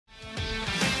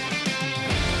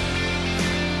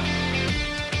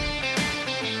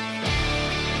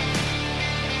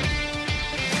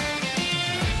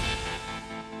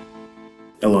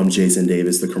Hello, I'm Jason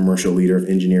Davis, the Commercial Leader of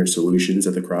Engineered Solutions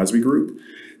at the Crosby Group.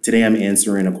 Today I'm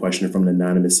answering a question from an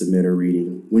anonymous submitter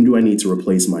reading, when do I need to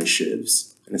replace my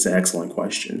sheaves? And it's an excellent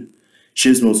question.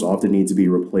 Sheaves most often need to be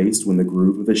replaced when the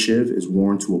groove of the sheave is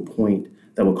worn to a point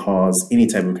that will cause any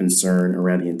type of concern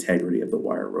around the integrity of the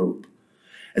wire rope.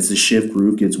 As the sheave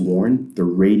groove gets worn, the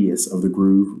radius of the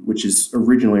groove, which is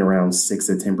originally around 6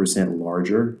 to 10%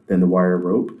 larger than the wire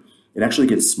rope, it actually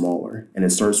gets smaller and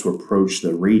it starts to approach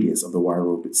the radius of the wire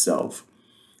rope itself.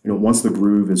 Once the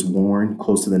groove is worn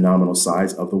close to the nominal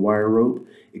size of the wire rope,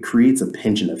 it creates a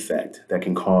pinching effect that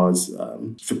can cause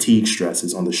fatigue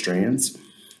stresses on the strands.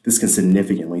 This can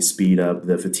significantly speed up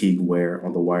the fatigue wear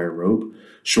on the wire rope,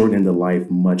 shortening the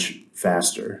life much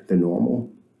faster than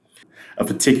normal. A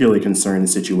particularly concerning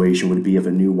situation would be if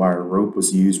a new wire rope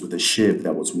was used with a sheave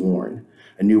that was worn.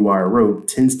 A new wire rope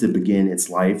tends to begin its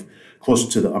life closer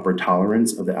to the upper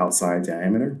tolerance of the outside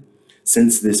diameter.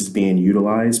 Since this is being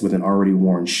utilized with an already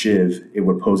worn sheave, it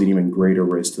would pose an even greater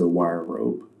risk to the wire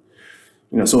rope.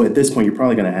 So at this point, you're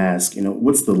probably going to ask,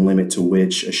 what's the limit to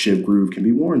which a sheave groove can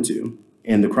be worn to?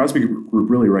 And the Crosby Group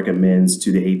really recommends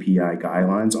to the API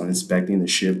guidelines on inspecting the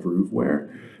sheave groove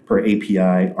wear per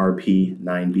API RP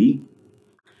 9B.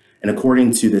 And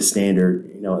according to the standard,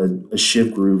 a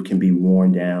sheave groove can be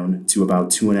worn down to about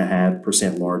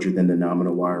 2.5% larger than the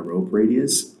nominal wire rope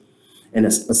radius. And a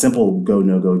simple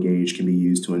go-no-go gauge can be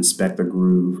used to inspect the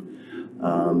groove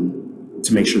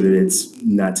to make sure that it's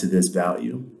not to this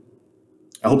value.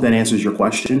 I hope that answers your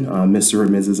question, Mr. or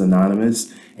Mrs.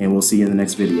 Anonymous, and we'll see you in the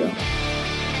next video.